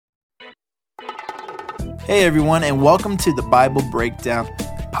Hey everyone, and welcome to the Bible Breakdown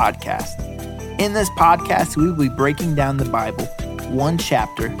Podcast. In this podcast, we will be breaking down the Bible one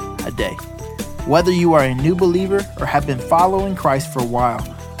chapter a day. Whether you are a new believer or have been following Christ for a while,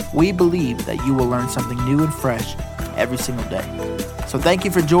 we believe that you will learn something new and fresh every single day. So thank you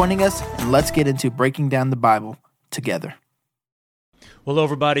for joining us, and let's get into breaking down the Bible together. Well, hello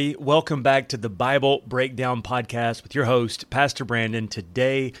everybody. Welcome back to the Bible Breakdown Podcast with your host, Pastor Brandon.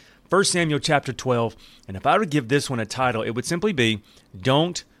 Today, 1 Samuel chapter 12, and if I were to give this one a title, it would simply be,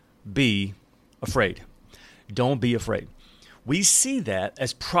 Don't Be Afraid. Don't be afraid. We see that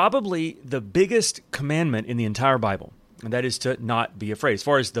as probably the biggest commandment in the entire Bible, and that is to not be afraid, as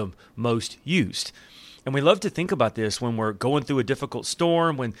far as the most used. And we love to think about this when we're going through a difficult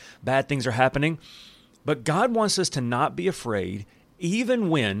storm, when bad things are happening. But God wants us to not be afraid, even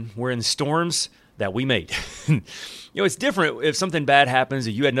when we're in storms that we made. It's different if something bad happens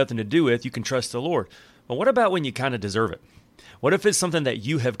that you had nothing to do with, you can trust the Lord. But what about when you kind of deserve it? What if it's something that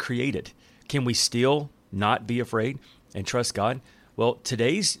you have created? Can we still not be afraid and trust God? Well,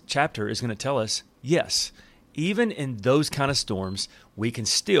 today's chapter is going to tell us, yes, even in those kind of storms, we can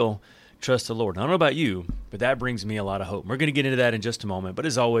still trust the Lord. I don't know about you, but that brings me a lot of hope. We're going to get into that in just a moment. But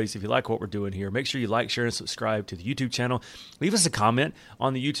as always, if you like what we're doing here, make sure you like, share, and subscribe to the YouTube channel. Leave us a comment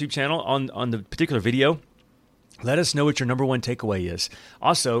on the YouTube channel on the particular video. Let us know what your number one takeaway is.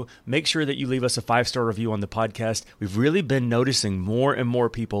 Also, make sure that you leave us a 5-star review on the podcast. We've really been noticing more and more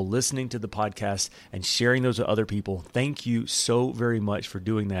people listening to the podcast and sharing those with other people. Thank you so very much for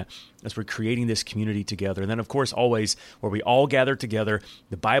doing that as we're creating this community together. And then, of course, always where we all gather together,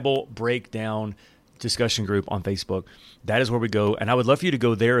 the Bible Breakdown discussion group on Facebook. That is where we go. And I would love for you to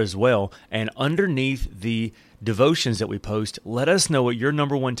go there as well. And underneath the devotions that we post, let us know what your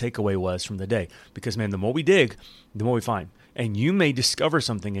number one takeaway was from the day. Because, man, the more we dig, the more we find. And you may discover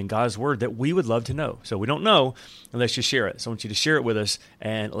something in God's Word that we would love to know. So we don't know unless you share it. So I want you to share it with us,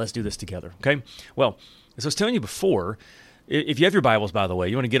 and let's do this together, okay? Well, as I was telling you before, if you have your Bibles, by the way,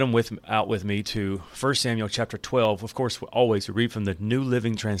 you want to get them out with me to 1 Samuel chapter 12. Of course, always we read from the New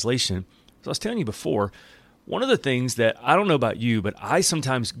Living Translation. As I was telling you before, one of the things that I don't know about you, but I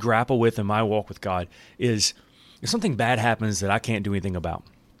sometimes grapple with in my walk with God is if something bad happens that I can't do anything about.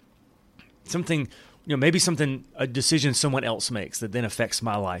 Something, maybe a decision someone else makes that then affects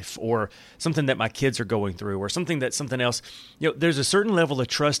my life, or something that my kids are going through, or something else. There's a certain level of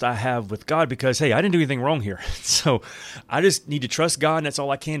trust I have with God because, hey, I didn't do anything wrong here. So I just need to trust God, and that's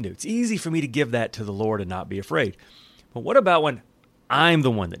all I can do. It's easy for me to give that to the Lord and not be afraid. But what about when I'm the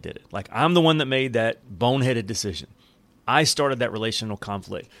one that did it? Like, I'm the one that made that boneheaded decision. I started that relational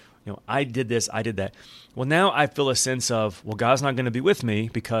conflict. I did this, I did that. Well, now I feel a sense of, well, God's not going to be with me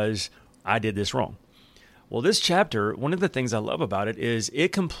because I did this wrong. Well, this chapter, one of the things I love about it is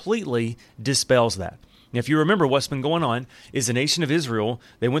it completely dispels that. Now, if you remember what's been going on is the nation of Israel,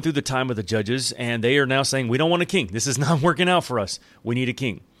 they went through the time of the judges, and they are now saying, we don't want a king. This is not working out for us. We need a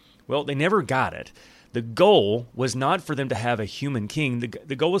king. Well, they never got it. The goal was not for them to have a human king.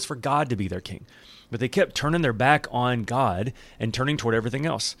 The goal was for God to be their king. But they kept turning their back on God and turning toward everything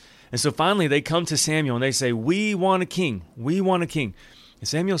else. And so finally they come to Samuel and they say, we want a king. We want a king. And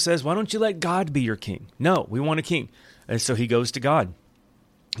Samuel says, why don't you let God be your king? No, we want a king. And so he goes to God.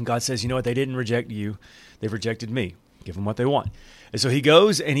 And God says, you know what? They didn't reject you. They've rejected me. Give them what they want. And so he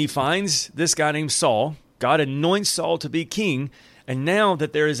goes and he finds this guy named Saul. God anoints Saul to be king. And now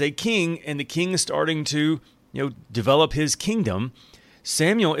that there is a king and the king is starting to, develop his kingdom,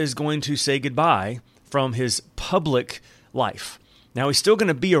 Samuel is going to say goodbye from his public life. Now, he's still going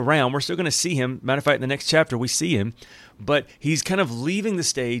to be around. We're still going to see him. Matter of fact, in the next chapter, we see him. But he's kind of leaving the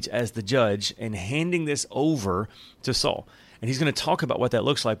stage as the judge and handing this over to Saul. And he's going to talk about what that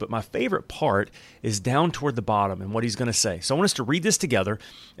looks like. But my favorite part is down toward the bottom and what he's going to say. So I want us to read this together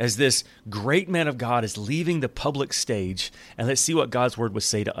as this great man of God is leaving the public stage. And let's see what God's word would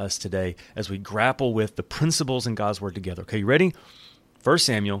say to us today as we grapple with the principles in God's word together. Okay, you ready? 1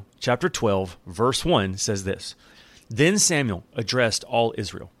 Samuel chapter 12, verse 1 says this. Then Samuel addressed all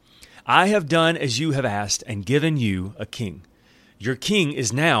Israel. I have done as you have asked and given you a king. Your king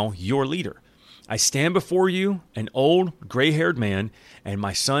is now your leader. I stand before you, an old, gray-haired man, and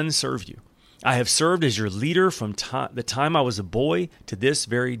my sons serve you. I have served as your leader from the time I was a boy to this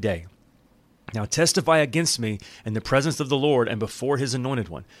very day. Now testify against me in the presence of the Lord and before his anointed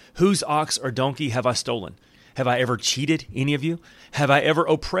one. Whose ox or donkey have I stolen? Have I ever cheated any of you? Have I ever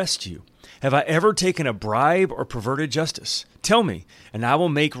oppressed you? Have I ever taken a bribe or perverted justice? Tell me, and I will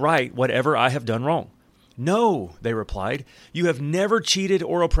make right whatever I have done wrong. No, they replied, you have never cheated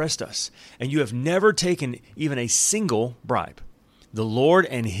or oppressed us, and you have never taken even a single bribe. The Lord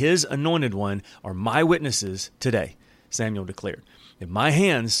and his anointed one are my witnesses today, Samuel declared, and my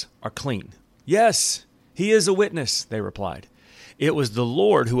hands are clean. Yes, he is a witness, they replied. It was the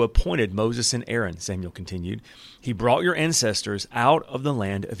Lord who appointed Moses and Aaron, Samuel continued. He brought your ancestors out of the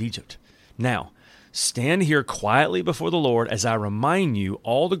land of Egypt. Now, stand here quietly before the Lord as I remind you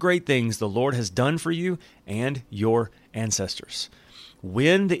all the great things the Lord has done for you and your ancestors.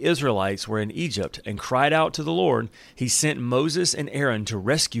 When the Israelites were in Egypt and cried out to the Lord, he sent Moses and Aaron to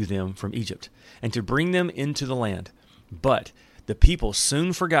rescue them from Egypt and to bring them into the land. But the people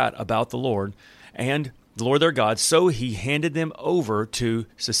soon forgot about the Lord and the Lord their God, so he handed them over to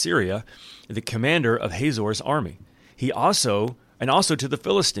Sisera, the commander of Hazor's army. He also to the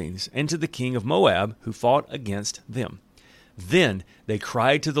Philistines and to the king of Moab, who fought against them. Then they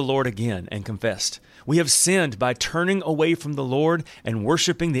cried to the Lord again and confessed, "We have sinned by turning away from the Lord and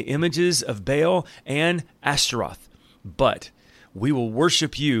worshiping the images of Baal and Ashtaroth. But we will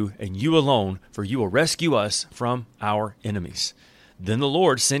worship you and you alone, for you will rescue us from our enemies." Then the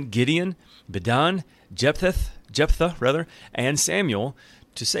Lord sent Gideon, Bedan, Jephthah, and Samuel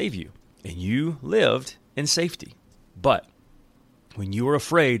to save you, and you lived in safety. But when you were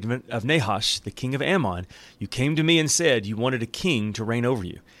afraid of Nahash, the king of Ammon, you came to me and said you wanted a king to reign over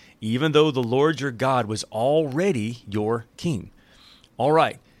you, even though the Lord your God was already your king. All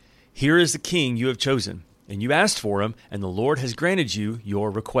right, here is the king you have chosen, and you asked for him, and the Lord has granted you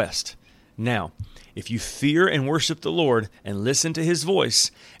your request. Now, if you fear and worship the Lord and listen to his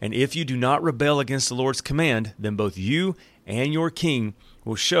voice, and if you do not rebel against the Lord's command, then both you and your king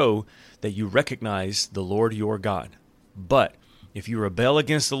will show that you recognize the Lord your God. But if you rebel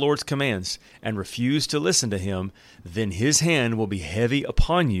against the Lord's commands and refuse to listen to him, then his hand will be heavy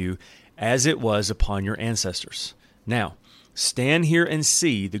upon you as it was upon your ancestors. Now, stand here and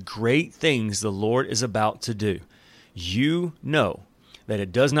see the great things the Lord is about to do. You know that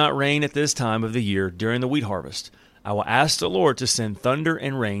it does not rain at this time of the year during the wheat harvest. I will ask the Lord to send thunder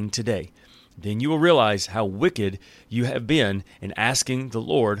and rain today. Then you will realize how wicked you have been in asking the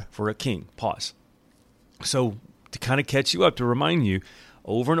Lord for a king. Pause. So, to kind of catch you up, to remind you,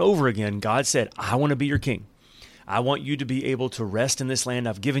 over and over again, God said, I want to be your king. I want you to be able to rest in this land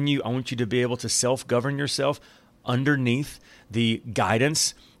I've given you. I want you to be able to self-govern yourself underneath the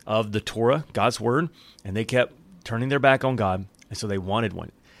guidance of the Torah, God's word. And they kept turning their back on God. And so they wanted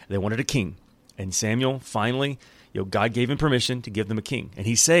one. They wanted a king. And Samuel finally, God gave him permission to give them a king. And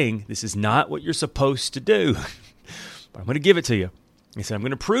he's saying, this is not what you're supposed to do, but I'm going to give it to you. He said, I'm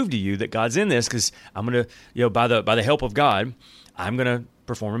going to prove to you that God's in this because I'm going to, by the help of God, I'm going to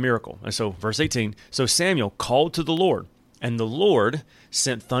perform a miracle. And so verse 18, so Samuel called to the Lord, and the Lord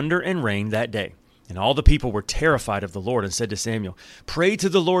sent thunder and rain that day. And all the people were terrified of the Lord and said to Samuel, pray to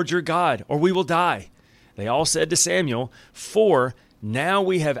the Lord your God, or we will die. They all said to Samuel, for now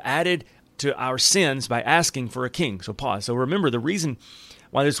we have added to our sins by asking for a king. So pause. So remember, the reason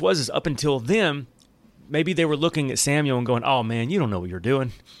why this was is up until then, maybe they were looking at Samuel and going, oh man, you don't know what you're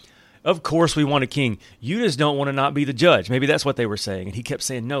doing. Of course we want a king. You just don't want to not be the judge. Maybe that's what they were saying. And he kept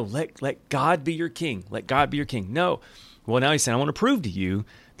saying, no, let God be your king. Let God be your king. No. Well, now he's saying, I want to prove to you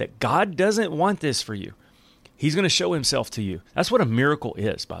that God doesn't want this for you. He's going to show himself to you. That's what a miracle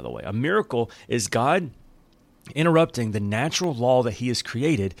is, by the way. A miracle is God interrupting the natural law that he has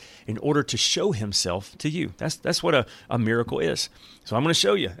created in order to show himself to you. That's what a miracle is. So I'm going to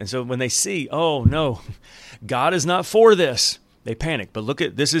show you. And so when they see, oh no, God is not for this, they panic. But look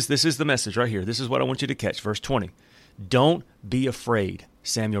at, this is the message right here. This is what I want you to catch. Verse 20. Don't be afraid,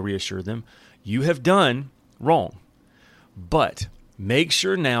 Samuel reassured them. You have done wrong. But make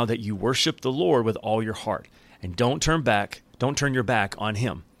sure now that you worship the Lord with all your heart, and don't turn your back on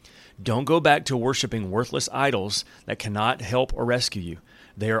him. Don't go back to worshiping worthless idols that cannot help or rescue you.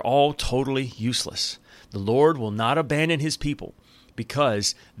 They are all totally useless. The Lord will not abandon his people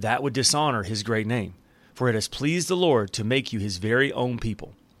because that would dishonor his great name. For it has pleased the Lord to make you his very own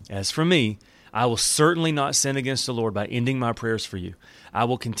people. As for me, I will certainly not sin against the Lord by ending my prayers for you. I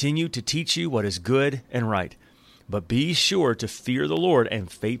will continue to teach you what is good and right. But be sure to fear the Lord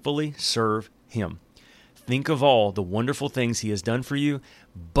and faithfully serve him. Think of all the wonderful things he has done for you,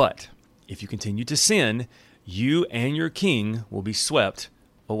 but if you continue to sin, you and your king will be swept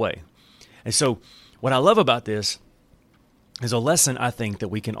away. And so what I love about this is a lesson I think that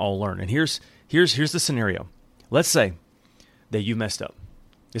we can all learn. And here's the scenario. Let's say that you messed up.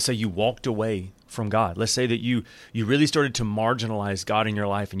 Let's say you walked away from God. Let's say that you really started to marginalize God in your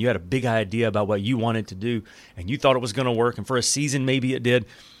life, and you had a big idea about what you wanted to do, and you thought it was going to work, and for a season maybe it did,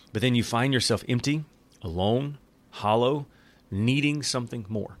 but then you find yourself empty, alone, hollow, needing something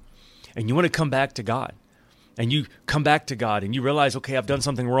more. And you want to come back to God. and you come back to God and you realize, okay, I've done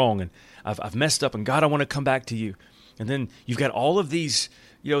something wrong and I've messed up, and God, I want to come back to you. And then you've got all of these,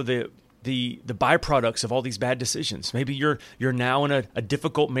 the byproducts of all these bad decisions. Maybe you're now in a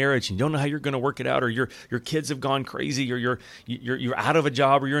difficult marriage and you don't know how you're going to work it out, or your kids have gone crazy, or you're out of a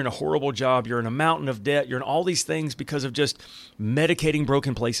job, or you're in a horrible job, you're in a mountain of debt, you're in all these things because of just medicating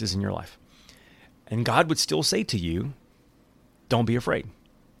broken places in your life. And God would still say to you, don't be afraid.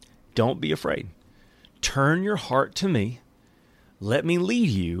 Don't be afraid. Turn your heart to me. Let me lead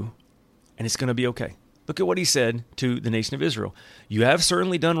you, and it's going to be okay. Look at what he said to the nation of Israel. You have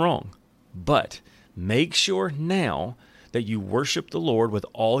certainly done wrong, but make sure now that you worship the Lord with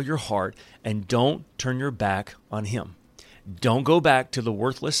all your heart and don't turn your back on him. Don't go back to the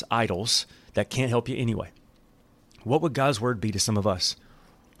worthless idols that can't help you anyway. What would God's word be to some of us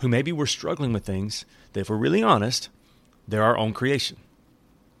who maybe we're struggling with things that, if we're really honest, they're our own creation?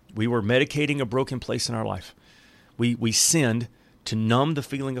 We were medicating a broken place in our life. We sinned to numb the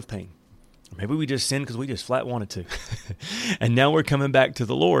feeling of pain. Or maybe we just sinned because we just flat wanted to. And now we're coming back to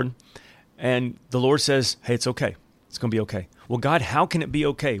the Lord, and the Lord says, hey, it's okay. It's going to be okay. Well, God, how can it be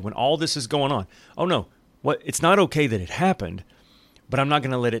okay when all this is going on? Oh, no. It's not okay that it happened, but I'm not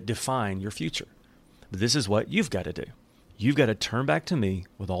going to let it define your future. But this is what you've got to do. You've got to turn back to me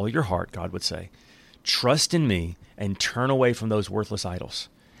with all your heart, God would say. Trust in me and turn away from those worthless idols.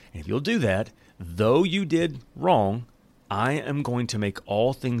 And if you'll do that, though you did wrong, I am going to make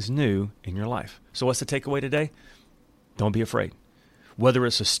all things new in your life. So what's the takeaway today? Don't be afraid. Whether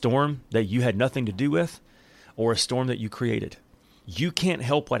it's a storm that you had nothing to do with or a storm that you created, you can't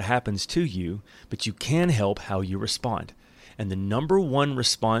help what happens to you, but you can help how you respond. And the number one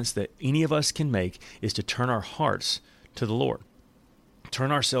response that any of us can make is to turn our hearts to the Lord.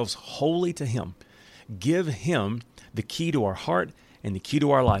 Turn ourselves wholly to him. Give him the key to our heart and the key to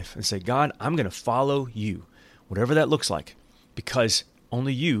our life, and say, God, I'm going to follow you, whatever that looks like, because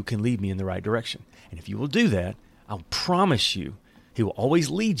only you can lead me in the right direction. And if you will do that, I'll promise you, he will always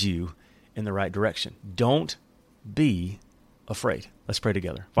lead you in the right direction. Don't be afraid. Let's pray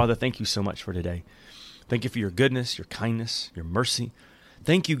together. Father, thank you so much for today. Thank you for your goodness, your kindness, your mercy.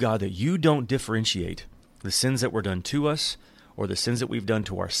 Thank you, God, that you don't differentiate the sins that were done to us or the sins that we've done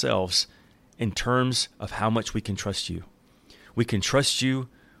to ourselves in terms of how much we can trust you. We can trust you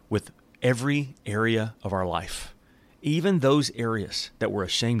with every area of our life. Even those areas that we're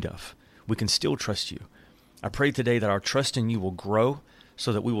ashamed of, we can still trust you. I pray today that our trust in you will grow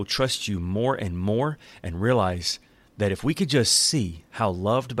so that we will trust you more and more and realize that if we could just see how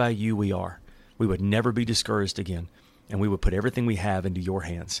loved by you we are, we would never be discouraged again, and we would put everything we have into your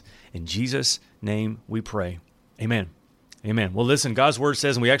hands. In Jesus' name we pray. Amen. Amen. Well, listen, God's word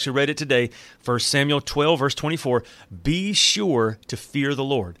says, and we actually read it today, 1 Samuel 12, verse 24, be sure to fear the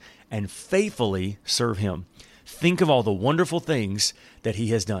Lord and faithfully serve him. Think of all the wonderful things that he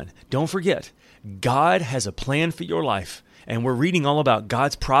has done. Don't forget, God has a plan for your life, and we're reading all about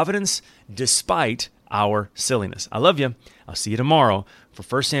God's providence despite our silliness. I love you. I'll see you tomorrow for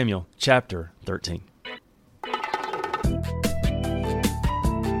 1 Samuel chapter 13.